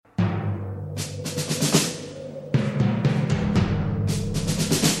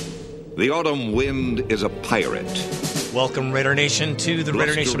The autumn wind is a pirate. Welcome, Raider Nation, to the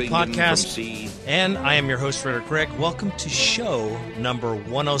Raider Nation podcast. And I am your host, Raider Greg. Welcome to show number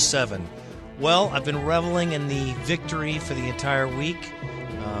 107. Well, I've been reveling in the victory for the entire week.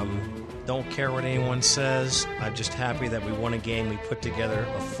 Don't care what anyone says. I'm just happy that we won a game. We put together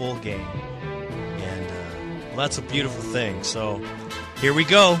a full game. And well, that's a beautiful thing. So here we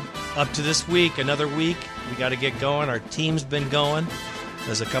go. Up to this week, another week. We got to get going. Our team's been going.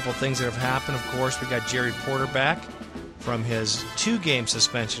 There's a couple things that have happened. Of course, we got Jerry Porter back from his 2-game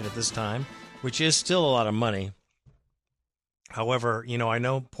suspension at this time, which is still a lot of money. However, I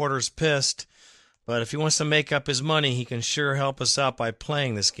know Porter's pissed, but if he wants to make up his money, he can sure help us out by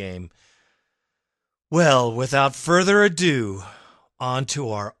playing this game. Well, without further ado, on to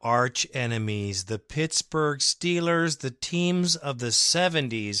our arch enemies, the Pittsburgh Steelers, the teams of the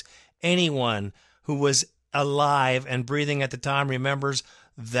 70s. Anyone who was alive and breathing at the time remembers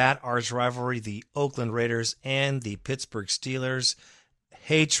that arch rivalry, the Oakland Raiders and the Pittsburgh Steelers.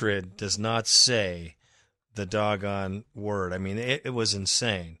 Hatred does not say the doggone word. I mean, it was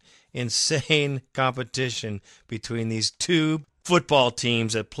insane. Insane competition between these two football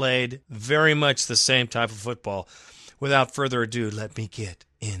teams that played very much the same type of football. Without further ado, let me get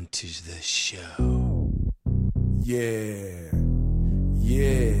into the show. Yeah.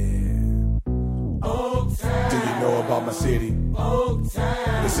 Oaktown. Do you know about my city?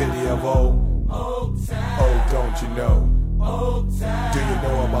 Oaktown. The city of O. Oaktown. Oh, don't you know? Oaktown. Do you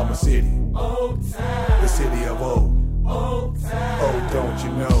know about my city? Oaktown. The city of O. Oaktown. Oh, don't you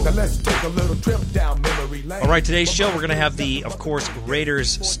know? Now let's take a little trip down memory lane. All right, today's show, we're going to have the, of course,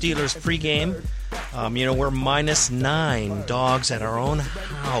 Raiders-Steelers pregame. We're -9 dogs at our own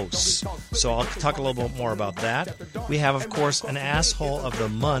house. So I'll talk a little bit more about that. We have, of course, an asshole of the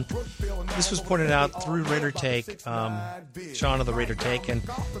month. This was pointed out through Raider Take, Sean of the Raider Take, and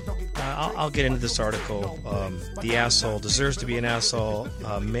I'll get into this article. The asshole deserves to be an asshole.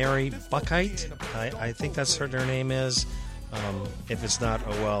 Mary Buckheit, I think that's her name is. If it's not,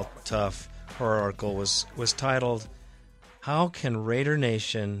 oh well, tough. Her article was titled, "How Can Raider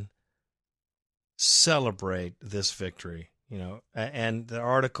Nation Celebrate This Victory?" And the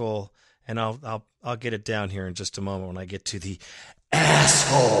article, and I'll get it down here in just a moment when I get to the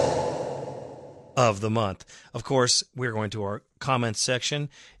asshole of the month. Of course, we're going to our comments section,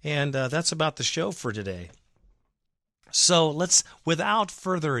 and that's about the show for today. So let's, without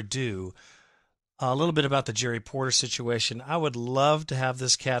further ado, a little bit about the Jerry Porter situation. I would love to have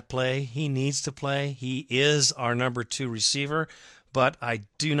this cat play. He needs to play. He is our number 2 receiver, but I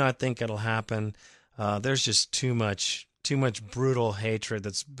do not think it'll happen. There's just too much brutal hatred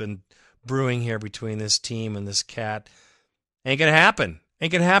that's been brewing here between this team and this cat. Ain't gonna happen.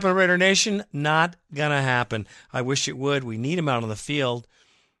 Ain't gonna happen, Raider Nation. Not gonna happen. I wish it would. We need him out on the field.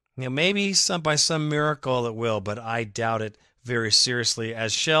 Maybe by some miracle it will, but I doubt it very seriously,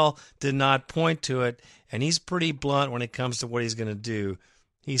 as Shell did not point to it, and he's pretty blunt when it comes to what he's going to do.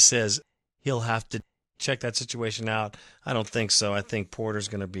 He says he'll have to check that situation out. I don't think so. I think Porter's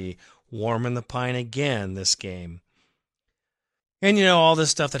going to be warming the pine again this game. And, all this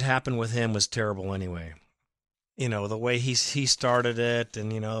stuff that happened with him was terrible anyway. The way he started it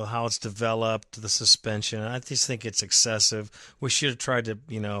and, how it's developed, the suspension. I just think it's excessive. We should have tried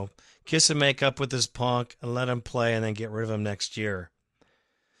to, kiss and make up with this punk and let him play and then get rid of him next year.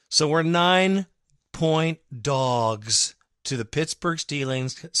 So we're 9-point dogs to the Pittsburgh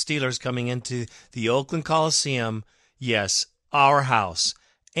Steelers coming into the Oakland Coliseum. Yes, our house.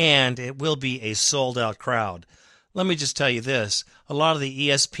 And it will be a sold-out crowd. Let me just tell you this. A lot of the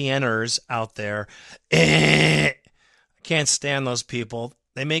ESPNers out there, I can't stand those people.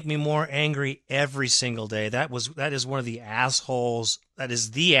 They make me more angry every single day. That is one of the assholes. That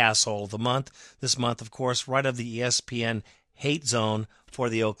is the asshole of the month. This month, of course, right of the ESPN hate zone for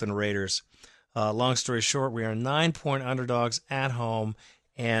the Oakland Raiders. Long story short, we are 9-point underdogs at home,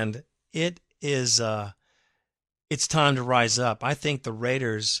 and it is it's time to rise up. I think the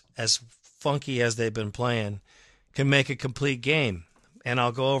Raiders, as funky as they've been playing, can make a complete game, and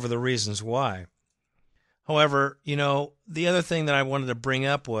I'll go over the reasons why. However, the other thing that I wanted to bring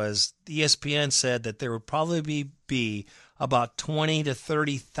up was ESPN said that there would probably be about 20 to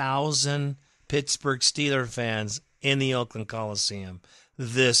 30,000 Pittsburgh Steelers fans in the Oakland Coliseum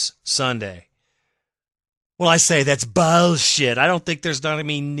this Sunday. Well, I say that's bullshit. I don't think there's not going to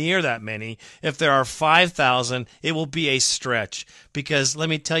be near that many. If there are 5,000, it will be a stretch. Because let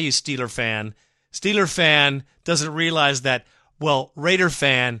me tell you, Steeler fan doesn't realize that, Raider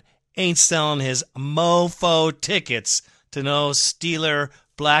fan ain't selling his mofo tickets to no Steeler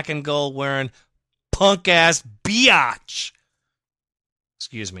black and gold wearing punk ass biatch.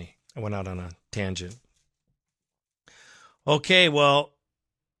 Excuse me. I went out on a tangent. Okay, well,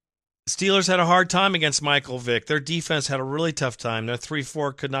 Steelers had a hard time against Michael Vick. Their defense had a really tough time. Their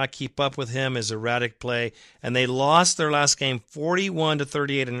 3-4 could not keep up with him, his erratic play, and they lost their last game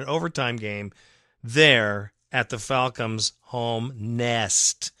 41-38 in an overtime game there at the Falcons' home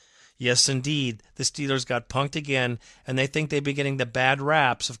nest. Yes, indeed, the Steelers got punked again, and they think they've been getting the bad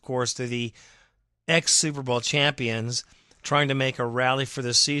raps, of course, to the ex-Super Bowl champions trying to make a rally for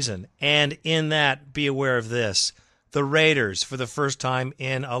this season. And in that, be aware of this. The Raiders, for the first time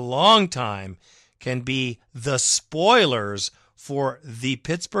in a long time, can be the spoilers for the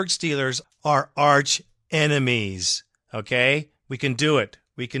Pittsburgh Steelers, our arch enemies. Okay? We can do it.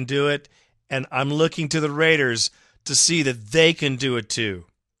 We can do it. And I'm looking to the Raiders to see that they can do it too.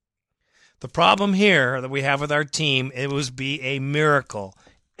 The problem here that we have with our team, it would be a miracle.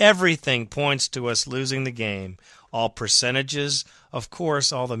 Everything points to us losing the game. All percentages, of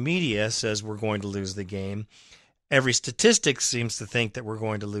course, all the media says we're going to lose the game. Every statistic seems to think that we're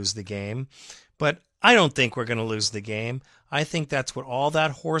going to lose the game. But I don't think we're going to lose the game. I think that's what all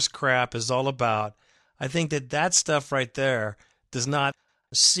that horse crap is all about. I think that stuff right there does not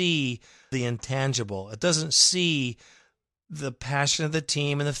see the intangible. It doesn't see the passion of the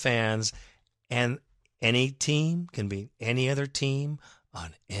team and the fans. And any team can beat any other team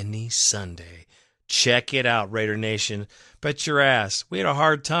on any Sunday. Check it out, Raider Nation. Bet your ass. We had a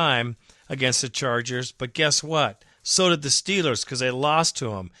hard time against the Chargers, but guess what? So did the Steelers because they lost to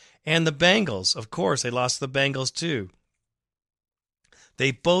them. And the Bengals, of course, they lost to the Bengals too.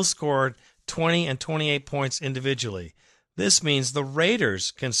 They both scored 20 and 28 points individually. This means the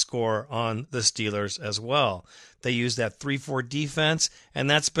Raiders can score on the Steelers as well. They use that 3-4 defense, and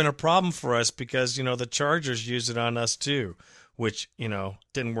that's been a problem for us because, the Chargers used it on us too, which,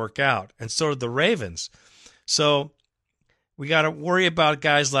 didn't work out. And so did the Ravens. So we got to worry about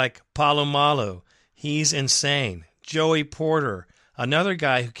guys like Palomalu. He's insane. Joey Porter, another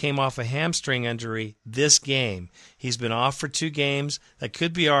guy who came off a hamstring injury this game. He's been off for 2 games. That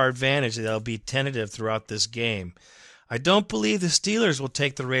could be our advantage. They'll be tentative throughout this game. I don't believe the Steelers will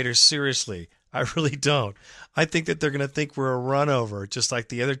take the Raiders seriously. I really don't. I think that they're going to think we're a run over, just like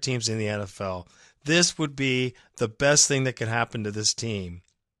the other teams in the NFL. This would be the best thing that could happen to this team.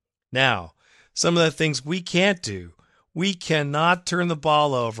 Now, some of the things we can't do. We cannot turn the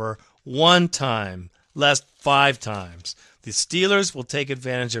ball over 1 time, less 5 times. The Steelers will take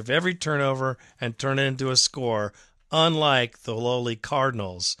advantage of every turnover and turn it into a score, unlike the lowly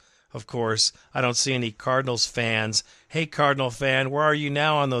Cardinals. Of course, I don't see any Cardinals fans. Hey, Cardinal fan, where are you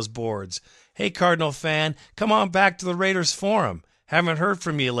now on those boards? Hey, Cardinal fan, come on back to the Raiders Forum. Haven't heard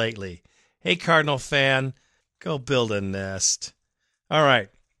from you lately. Hey, Cardinal fan, go build a nest. All right.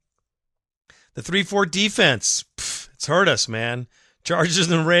 The 3-4 defense, it's hurt us, man. Chargers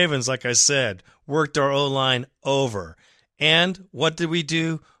and Ravens, like I said, worked our O-line over. And what did we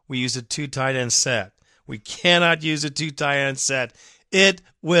do? We used a 2 tight end set. We cannot use a 2 tight end set. It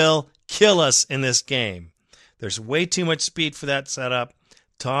will kill us in this game. There's way too much speed for that setup.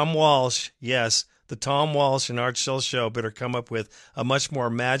 Tom Walsh, yes, the Tom Walsh and Art Shell show better come up with a much more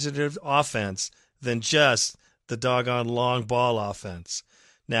imaginative offense than just the doggone long ball offense.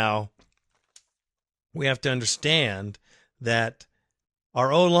 Now, we have to understand that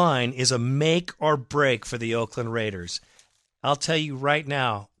our O-line is a make or break for the Oakland Raiders. I'll tell you right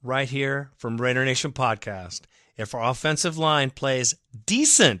now, right here from Raider Nation Podcast, if our offensive line plays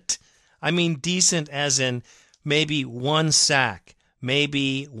decent, I mean decent as in maybe 1 sack,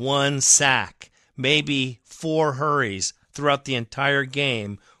 maybe 1 sack, maybe 4 hurries throughout the entire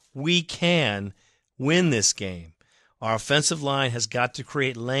game, we can win this game. Our offensive line has got to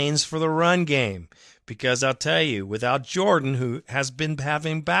create lanes for the run game because I'll tell you, without Jordan, who has been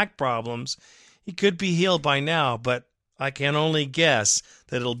having back problems, he could be healed by now, but I can only guess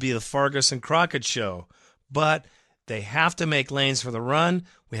that it'll be the Fargus and Crockett show. But they have to make lanes for the run.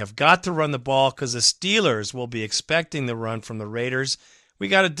 We have got to run the ball because the Steelers will be expecting the run from the Raiders. We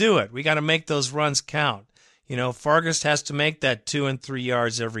got to do it. We got to make those runs count. Fargus has to make that 2 and 3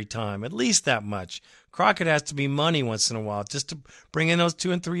 yards every time, at least that much. Crockett has to be money once in a while just to bring in those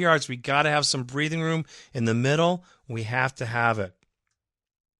 2 and 3 yards. We got to have some breathing room in the middle. We have to have it.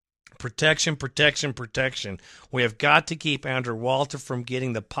 Protection, protection, protection. We have got to keep Andrew Walter from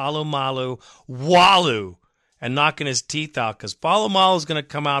getting the Palomalu Walu and knocking his teeth out because Palomalu is going to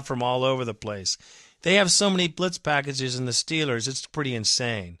come out from all over the place. They have so many blitz packages in the Steelers, it's pretty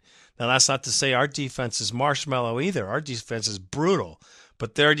insane. Now, that's not to say our defense is marshmallow either. Our defense is brutal.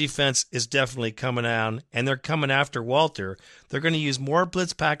 But their defense is definitely coming down, and they're coming after Walter. They're going to use more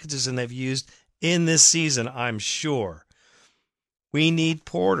blitz packages than they've used in this season, I'm sure. We need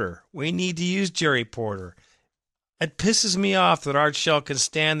Porter. We need to use Jerry Porter. It pisses me off that Art Shell can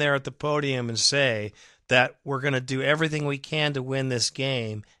stand there at the podium and say that we're going to do everything we can to win this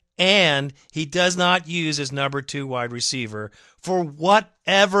game, and he does not use his number 2 wide receiver for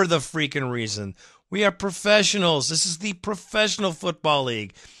whatever the freaking reason. We are professionals. This is the professional football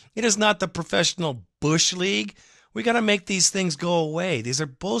league. It is not the professional Bush League. We got to make these things go away. These are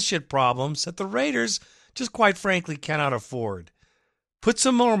bullshit problems that the Raiders just quite frankly cannot afford. Put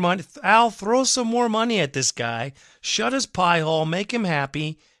some more money. Al, throw some more money at this guy. Shut his pie hole. Make him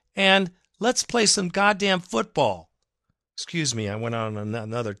happy. And let's play some goddamn football. Excuse me, I went on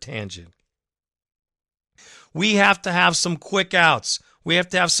another tangent. We have to have some quick outs. We have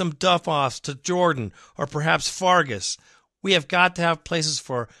to have some duff-offs to Jordan or perhaps Fargas. We have got to have places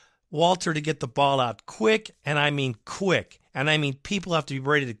for Walter to get the ball out quick, and I mean quick. And I mean people have to be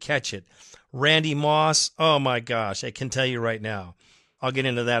ready to catch it. Randy Moss, oh my gosh, I can tell you right now. I'll get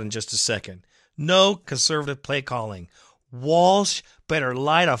into that in just a second. No conservative play calling. Walsh better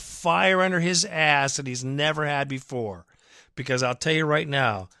light a fire under his ass that he's never had before. Because I'll tell you right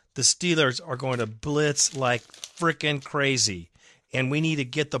now, the Steelers are going to blitz like frickin' crazy. And we need to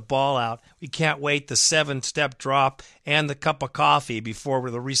get the ball out. We can't wait the 7-step drop and the cup of coffee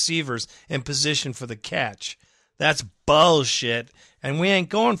before the receiver's in position for the catch. That's bullshit, and we ain't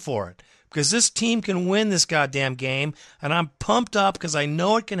going for it. Because this team can win this goddamn game, and I'm pumped up because I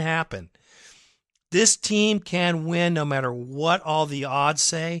know it can happen. This team can win no matter what all the odds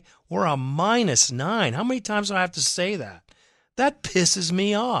say. We're a -9. How many times do I have to say that? That pisses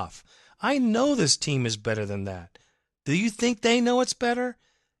me off. I know this team is better than that. Do you think they know it's better?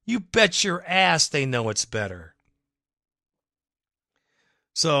 You bet your ass they know it's better.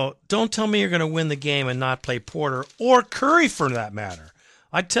 So don't tell me you're going to win the game and not play Porter or Curry for that matter.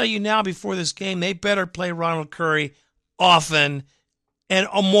 I tell you now before this game, they better play Ronald Curry often and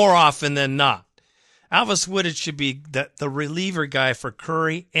more often than not. Alvis Woodard should be the reliever guy for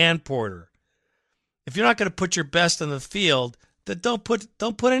Curry and Porter. If you're not going to put your best on the field, then don't put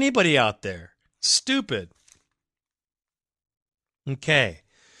anybody out there. Stupid. Okay.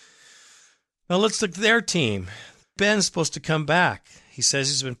 Now let's look at their team. Ben's supposed to come back. He says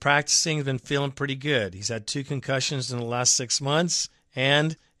he's been practicing, he's been feeling pretty good. He's had 2 concussions in the last 6 months.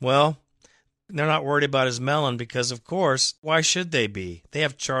 And, well, they're not worried about his melon because, of course, why should they be? They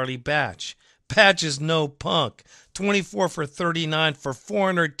have Charlie Batch. Batch is no punk. 24 for 39 for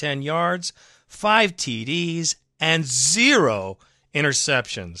 410 yards, 5 TDs, and 0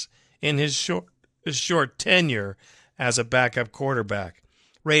 interceptions in his short tenure as a backup quarterback.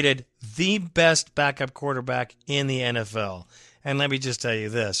 Rated the best backup quarterback in the NFL. And let me just tell you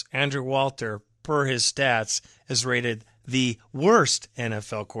this. Andrew Walter, per his stats, is rated the worst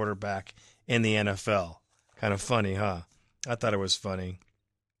NFL quarterback in the NFL. Kind of funny, huh? I thought it was funny.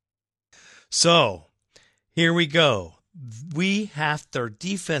 So, here we go. Their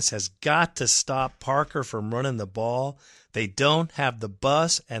defense has got to stop Parker from running the ball. They don't have the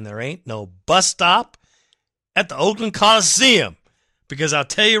bus, and there ain't no bus stop at the Oakland Coliseum. Because I'll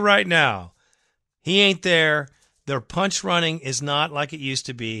tell you right now, he ain't there. Their punch running is not like it used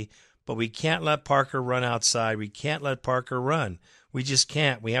to be. But we can't let Parker run outside. We can't let Parker run. We just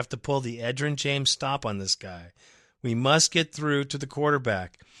can't. We have to pull the Edgerrin James stop on this guy. We must get through to the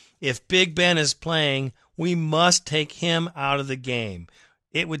quarterback. If Big Ben is playing, we must take him out of the game.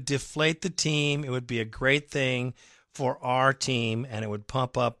 It would deflate the team. It would be a great thing for our team, and it would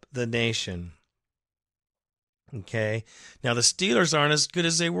pump up the nation. Okay. Now the Steelers aren't as good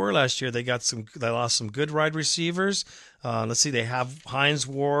as they were last year. They lost some good wide receivers. Let's see. They have Hines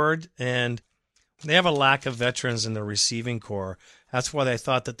Ward, and they have a lack of veterans in the receiving core. That's why they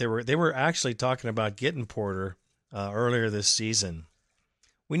thought that they were actually talking about getting Porter earlier this season.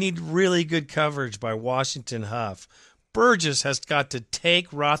 We need really good coverage by Washington Huff. Burgess has got to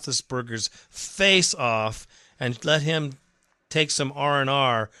take Roethlisberger's face off and let him take some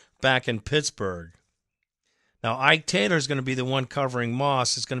R&R back in Pittsburgh. Now, Ike Taylor is going to be the one covering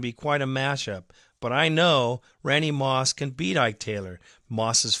Moss. It's going to be quite a mashup. But I know Randy Moss can beat Ike Taylor.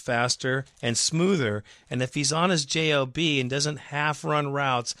 Moss is faster and smoother, and if he's on his JOB and doesn't half-run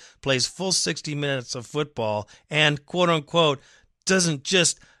routes, plays full 60 minutes of football, and, quote-unquote, doesn't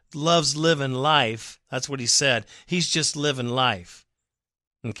just loves living life, that's what he said, he's just living life.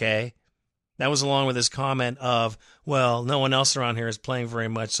 Okay? That was along with his comment of, well, no one else around here is playing very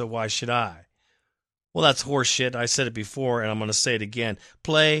much, so why should I? Well, that's horse shit. I said it before, and I'm going to say it again.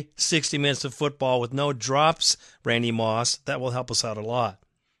 Play 60 minutes of football with no drops, Randy Moss. That will help us out a lot.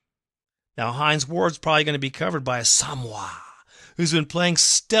 Now, Hines Ward's probably going to be covered by a Samoa, who's been playing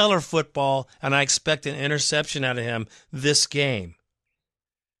stellar football, and I expect an interception out of him this game.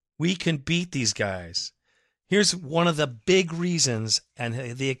 We can beat these guys. Here's one of the big reasons and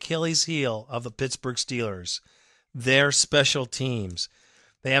the Achilles heel of the Pittsburgh Steelers. Their special teams.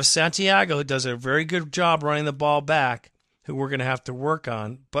 They have Santiago, who does a very good job running the ball back, who we're going to have to work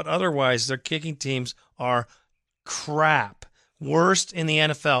on. But otherwise, their kicking teams are crap. Worst in the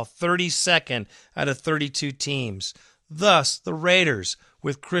NFL, 32nd out of 32 teams. Thus, the Raiders,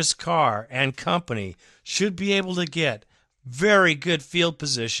 with Chris Carr and company, should be able to get very good field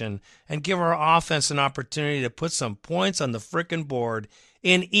position and give our offense an opportunity to put some points on the frickin' board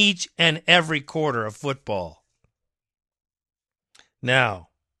in each and every quarter of football. Now,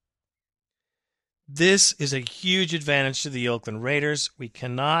 this is a huge advantage to the Oakland Raiders. We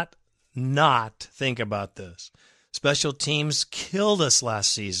cannot not think about this. Special teams killed us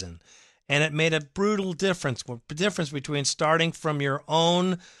last season, and it made a brutal difference between starting from your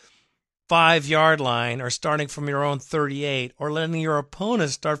own 5-yard line or starting from your own 38 or letting your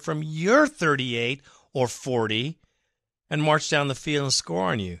opponent start from your 38 or 40 and march down the field and score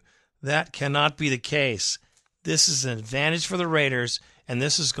on you. That cannot be the case. This is an advantage for the Raiders, and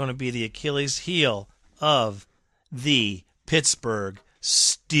this is going to be the Achilles heel of the Pittsburgh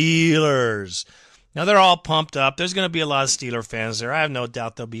Steelers. Now, they're all pumped up. There's going to be a lot of Steeler fans there. I have no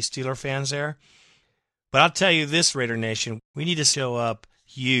doubt there'll be Steeler fans there. But I'll tell you this, Raider Nation, we need to show up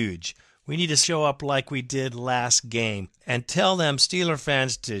huge. We need to show up like we did last game and tell them Steeler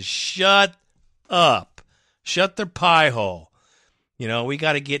fans to shut up. Shut their pie hole. You know, we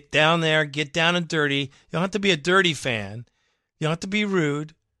got to get down there, get down and dirty. You don't have to be a dirty fan. You don't have to be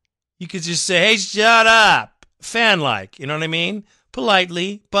rude. You could just say, hey, shut up. Fan-like, you know what I mean?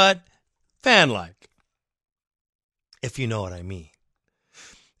 Politely, but fan-like. If you know what I mean.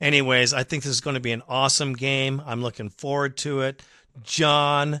 Anyways, I think this is going to be an awesome game. I'm looking forward to it.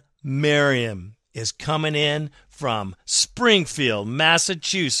 John Merriam is coming in from Springfield,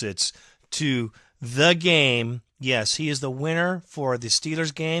 Massachusetts to the game. Yes, he is the winner for the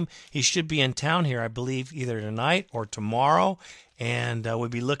Steelers game. He should be in town here, I believe, either tonight or tomorrow. And we'll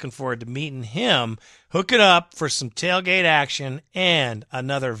be looking forward to meeting him, hook it up for some tailgate action and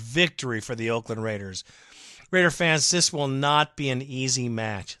another victory for the Oakland Raiders. Raider fans, this will not be an easy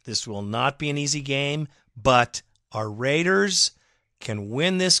match. This will not be an easy game, but our Raiders can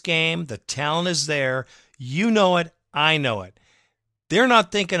win this game. The talent is there. You know it. I know it. They're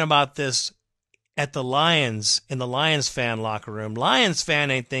not thinking about this at the Lions, in the Lions fan locker room. Lions fan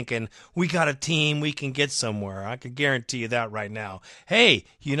ain't thinking, we got a team, we can get somewhere. I can guarantee you that right now. Hey,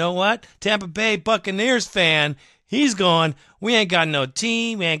 you know what? Tampa Bay Buccaneers fan, he's going, we ain't got no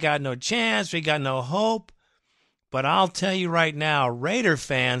team, we ain't got no chance, we got no hope. But I'll tell you right now, Raider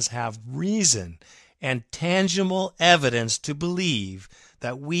fans have reason and tangible evidence to believe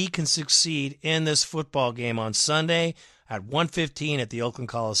that we can succeed in this football game on Sunday at 1:15 at the Oakland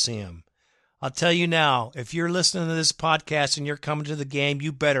Coliseum. I'll tell you now, if you're listening to this podcast and you're coming to the game,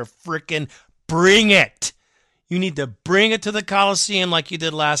 you better frickin' bring it. You need to bring it to the Coliseum like you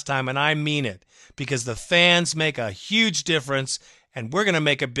did last time, and I mean it, because the fans make a huge difference, and we're going to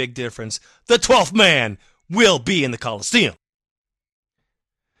make a big difference. The 12th man will be in the Coliseum.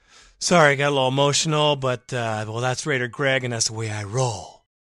 Sorry, I got a little emotional, but, well, that's Raider Greg, and that's the way I roll.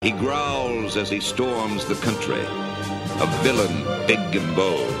 He growls as he storms the country, a villain big and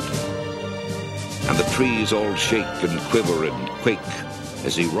bold. And the trees all shake and quiver and quake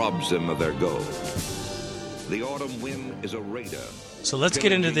as he robs them of their gold. The autumn wind is a raider. So let's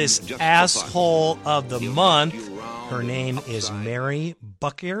get into this asshole of the month. Her name is Mary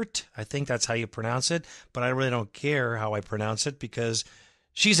Buckheit. I think that's how you pronounce it, but I really don't care how I pronounce it because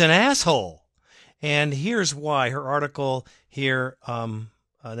she's an asshole. And here's why. Her article here,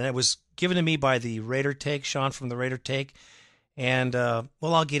 that was given to me by the Raider Take, Sean from the Raider Take. And,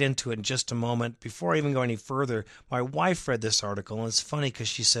 well, I'll get into it in just a moment. Before I even go any further, my wife read this article, and it's funny because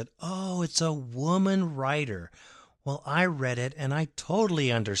she said, oh, it's a woman writer. Well, I read it, and I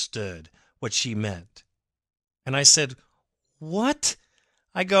totally understood what she meant. And I said, what?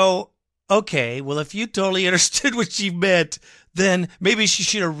 I go, okay, well, if you totally understood what she meant, then maybe she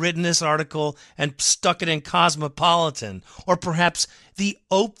should have written this article and stuck it in Cosmopolitan or perhaps the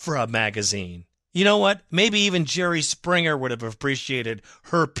Oprah magazine. You know what? Maybe even Jerry Springer would have appreciated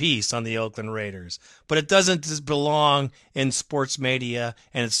her piece on the Oakland Raiders. But it doesn't belong in sports media,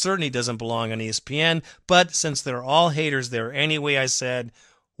 and it certainly doesn't belong on ESPN. But since they're all haters there anyway, I said,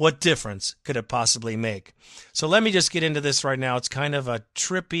 what difference could it possibly make? So let me just get into this right now. It's kind of a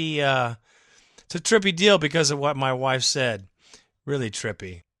trippy, it's a trippy deal because of what my wife said. Really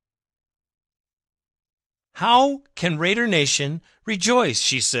trippy. How can Raider Nation rejoice,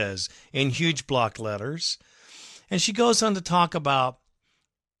 she says, in huge block letters. And she goes on to talk about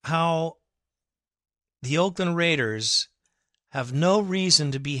how the Oakland Raiders have no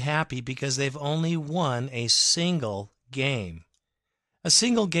reason to be happy because they've only won a single game. A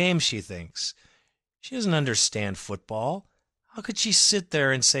single game, she thinks. She doesn't understand football. How could she sit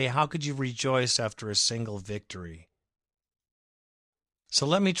there and say, how could you rejoice after a single victory? So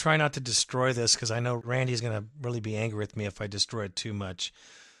let me try not to destroy this, because I know Randy's going to really be angry with me if I destroy it too much.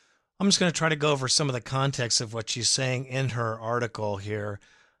 I'm just going to try to go over some of the context of what she's saying in her article here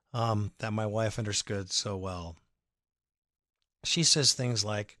that my wife understood so well. She says things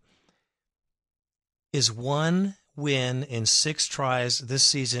like, is one win in 6 tries this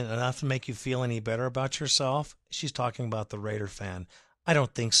season enough to make you feel any better about yourself? She's talking about the Raider fan. I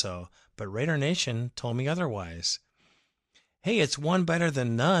don't think so, but Raider Nation told me otherwise. Hey, it's one better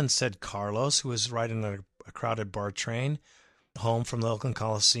than none, said Carlos, who was riding a crowded BART train home from the Oakland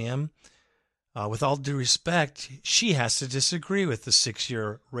Coliseum. With all due respect, she has to disagree with the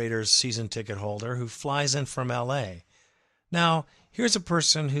 6-year Raiders season ticket holder who flies in from L.A. Now, here's a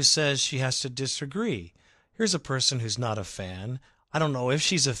person who says she has to disagree. Here's a person who's not a fan. I don't know if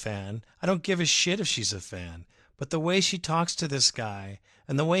she's a fan. I don't give a shit if she's a fan. But the way she talks to this guy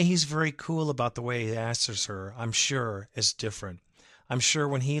and the way he's very cool about the way he answers her, I'm sure is different. I'm sure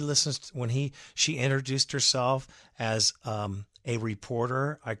when she introduced herself as a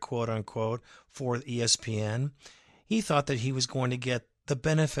reporter, I quote unquote, for ESPN, he thought that he was going to get the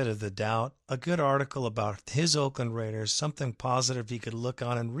benefit of the doubt, a good article about his Oakland Raiders, something positive he could look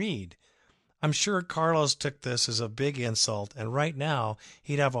on and read. I'm sure Carlos took this as a big insult, and right now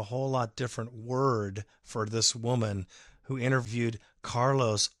he'd have a whole lot different word for this woman who interviewed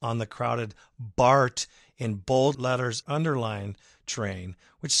Carlos on the crowded BART in bold letters underlined train,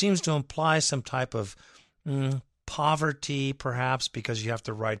 which seems to imply some type of poverty, perhaps, because you have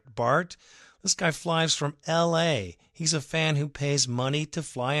to write BART. This guy flies from L.A. He's a fan who pays money to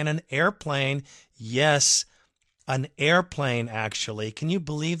fly in an airplane. Yes, an airplane, actually. Can you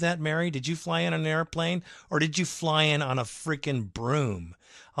believe that, Mary? Did you fly in an airplane, or did you fly in on a freaking broom?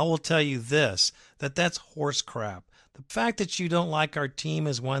 I will tell you this, that's horse crap. The fact that you don't like our team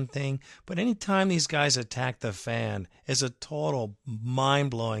is one thing, but anytime these guys attack the fan is a total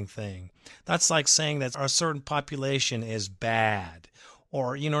mind-blowing thing. That's like saying that a certain population is bad.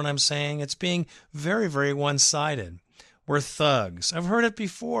 Or, you know what I'm saying? It's being very, very one-sided. We're thugs. I've heard it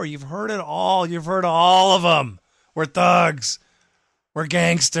before. You've heard it all. You've heard all of them. We're thugs. We're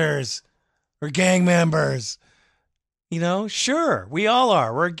gangsters. We're gang members. You know, sure, we all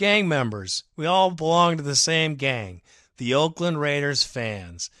are. We're gang members. We all belong to the same gang, the Oakland Raiders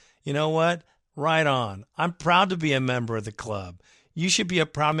fans. You know what? Right on. I'm proud to be a member of the club. You should be a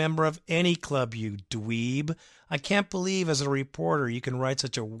proud member of any club, you dweeb. I can't believe as a reporter you can write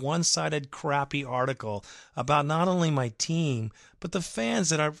such a one-sided crappy article about not only my team, but the fans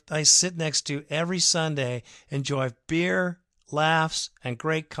that I sit next to every Sunday, enjoy beer, laughs, and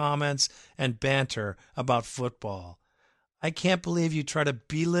great comments and banter about football. I can't believe you try to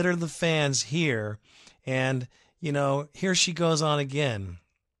belittle the fans here. And, you know, here she goes on again.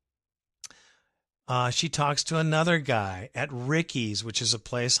 She talks to another guy at Ricky's, which is a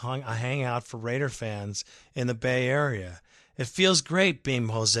place a hangout for Raider fans in the Bay Area. It feels great being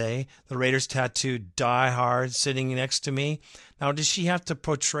Jose, the Raiders tattooed diehard, sitting next to me. Now, does she have to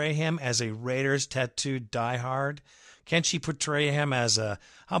portray him as a Raiders tattooed diehard? Can't she portray him as how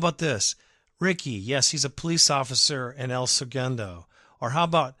about this? Ricky, yes, he's a police officer in El Segundo. Or how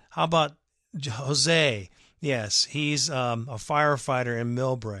about Jose? Yes, he's a firefighter in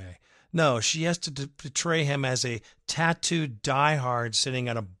Millbrae. No, she has to portray him as a tattooed diehard sitting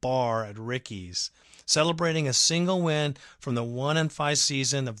at a bar at Ricky's, celebrating a single win from the 1-5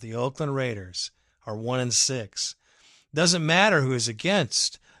 season of the Oakland Raiders, or 1-6. Doesn't matter who is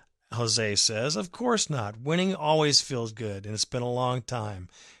against, Jose says. Of course not. Winning always feels good, and it's been a long time.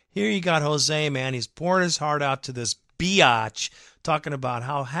 Here you got Jose, man. He's pouring his heart out to this biatch, talking about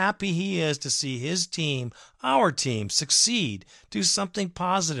how happy he is to see his team, our team, succeed, do something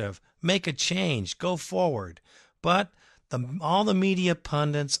positive, make a change, go forward. But all the media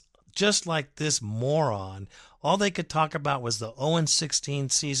pundits, just like this moron, all they could talk about was the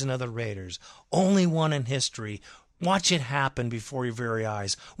 0-16 season of the Raiders, only one in history. Watch it happen before your very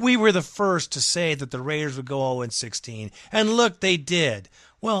eyes. We were the first to say that the Raiders would go 0-16, and look, they did.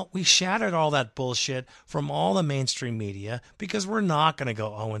 Well, we shattered all that bullshit from all the mainstream media because we're not going to go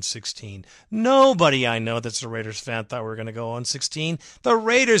 0-16. Nobody I know that's a Raiders fan thought we were going to go 0-16. The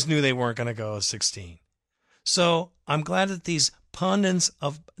Raiders knew they weren't going to go 0-16. So I'm glad that these pundits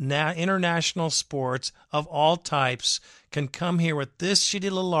of international sports of all types can come here with this shitty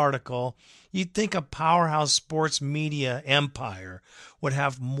little article. You'd think a powerhouse sports media empire would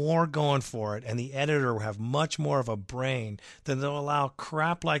have more going for it, and the editor would have much more of a brain than they'll allow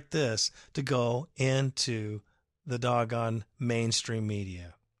crap like this to go into the doggone mainstream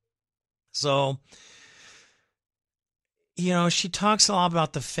media. So, she talks a lot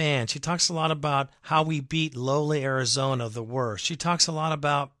about the fans. She talks a lot about how we beat lowly Arizona the worst. She talks a lot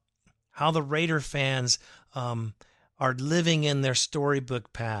about how the Raider fans are living in their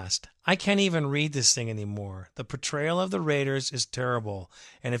storybook past. I can't even read this thing anymore. The portrayal of the Raiders is terrible.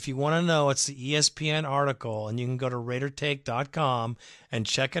 And if you want to know, it's the ESPN article, and you can go to RaiderTake.com and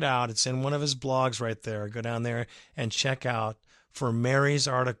check it out. It's in one of his blogs right there. Go down there and check out for Mary's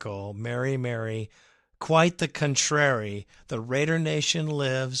article, Mary, quite the contrary. The Raider Nation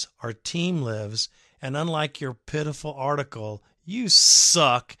lives, our team lives, and unlike your pitiful article, you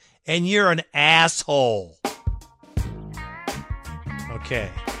suck and you're an asshole. Okay.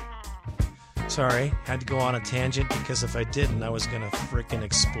 Sorry, had to go on a tangent because if I didn't, I was going to frickin'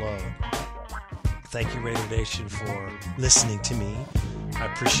 explode. Thank you, Raider Nation, for listening to me. I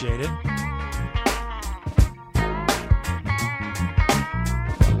appreciate it.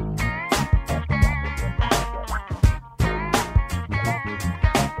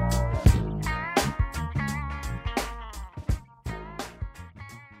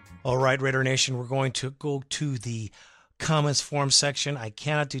 All right, Raider Nation, we're going to go to the comments form section. I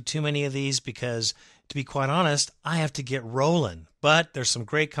cannot do too many of these because, to be quite honest, I have to get rolling. But there's some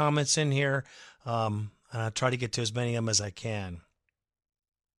great comments in here, and I'll try to get to as many of them as I can.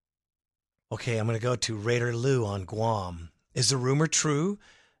 Okay, I'm going to go to Raider Lou on Guam. Is the rumor true?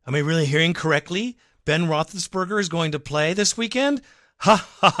 Am I really hearing correctly? Ben Roethlisberger is going to play this weekend? Ha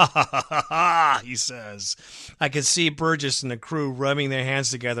ha ha ha ha ha, he says. I can see Burgess and the crew rubbing their hands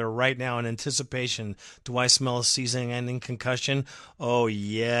together right now in anticipation. Do I smell a season-ending concussion? Oh,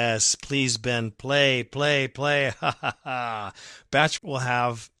 yes. Please, Ben, play. Ha ha ha. Batch will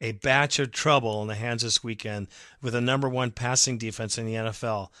have a batch of trouble in the hands this weekend with the number one passing defense in the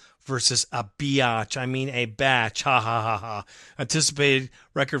NFL. Versus a biatch. I mean a batch. Ha ha ha ha. Anticipated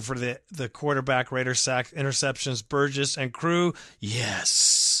record for the quarterback, Raider sacks, interceptions, Burgess and crew.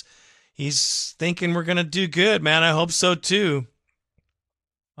 Yes. He's thinking we're going to do good, man. I hope so too.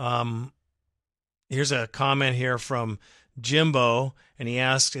 Here's a comment here from Jimbo, and he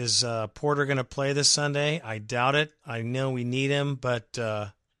asks, is Porter going to play this Sunday? I doubt it. I know we need him, but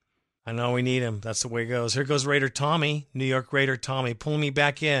I know we need him. That's the way it goes. Here goes Raider Tommy, New York Raider Tommy, pulling me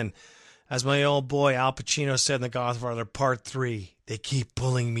back in. As my old boy Al Pacino said in The Godfather Part 3, they keep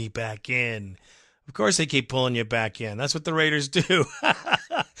pulling me back in. Of course they keep pulling you back in. That's what the Raiders do.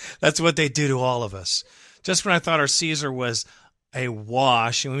 That's what they do to all of us. Just when I thought our Caesar was a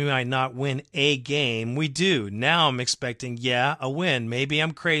wash and we might not win a game, we do. Now I'm expecting, a win. Maybe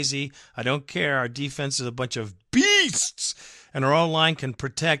I'm crazy. I don't care. Our defense is a bunch of beasts. And our O-line can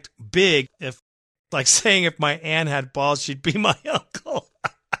protect big. If my aunt had balls, she'd be my uncle.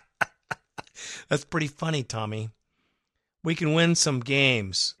 That's pretty funny, Tommy. We can win some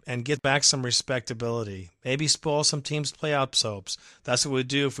games and get back some respectability. Maybe spoil some teams' playoff hopes. That's what we'd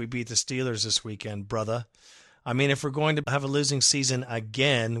do if we beat the Steelers this weekend, brother. I mean, if we're going to have a losing season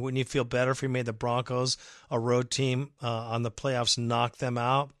again, wouldn't you feel better if we made the Broncos a road team on the playoffs, knock them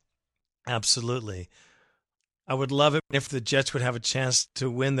out? Absolutely. I would love it if the Jets would have a chance to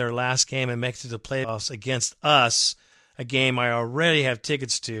win their last game and make it to the playoffs against us, a game I already have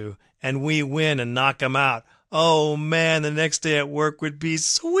tickets to, and we win and knock them out. Oh, man, the next day at work would be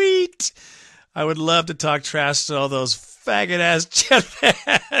sweet. I would love to talk trash to all those faggot-ass Jet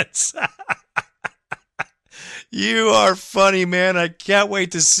fans. You are funny, man. I can't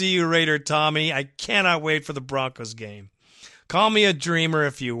wait to see you, Raider Tommy. I cannot wait for the Broncos game. Call me a dreamer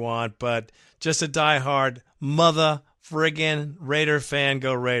if you want, but just a diehard mother friggin' Raider fan.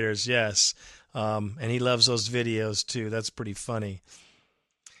 Go Raiders, yes. And he loves those videos too. That's pretty funny.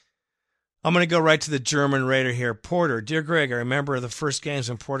 I'm going to go right to the German Raider here. Porter, dear Greg, I remember the first games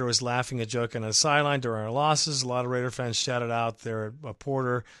when Porter was laughing and joking on the sideline during our losses. A lot of Raider fans shouted out there at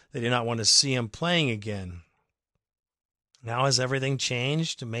Porter. They did not want to see him playing again. Now has everything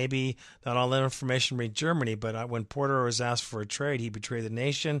changed? Maybe not all that information reached Germany, but when Porter was asked for a trade, he betrayed the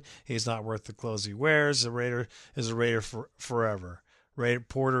nation. He's not worth the clothes he wears. The Raider is a Raider forever.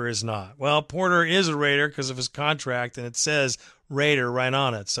 Porter is not. Well, Porter is a Raider because of his contract, and it says Raider right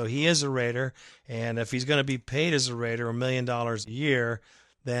on it. So he is a Raider, and if he's going to be paid as a Raider $1 million a year,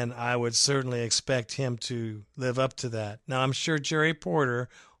 then I would certainly expect him to live up to that. Now, I'm sure Jerry Porter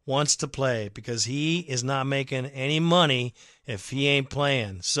wants to play because he is not making any money if he ain't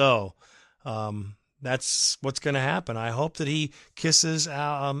playing. So that's what's going to happen. I hope that he kisses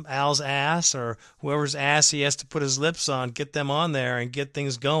Al's ass, or whoever's ass he has to put his lips on, get them on there and get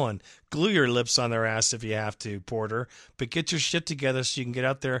things going. Glue your lips on their ass if you have to, Porter. But get your shit together so you can get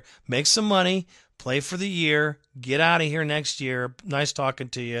out there, make some money, play for the year, get out of here next year. Nice talking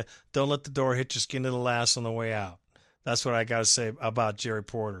to you. Don't let the door hit your skin to the last on the way out. That's what I got to say about Jerry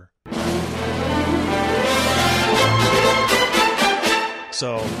Porter.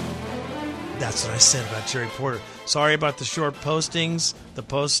 So that's what I said about Jerry Porter. Sorry about the short postings, the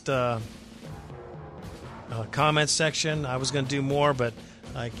post comment section. I was going to do more, but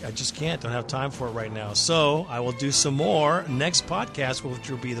I just can't. Don't have time for it right now. So I will do some more next podcast, which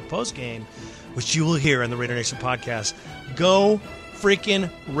will be the post game, which you will hear on the Raider Nation podcast. Go freaking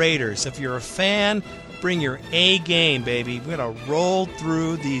Raiders. If you're a fan, bring your A game, baby. We're going to roll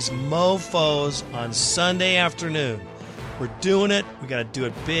through these mofos on Sunday afternoon. We're doing it. We got to do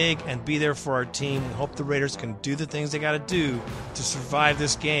it big and be there for our team. We hope the Raiders can do the things they got to do to survive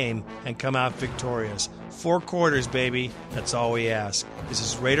this game and come out victorious. 4 quarters, baby. That's all we ask. This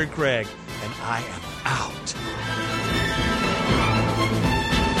is Raider Greg, and I am out.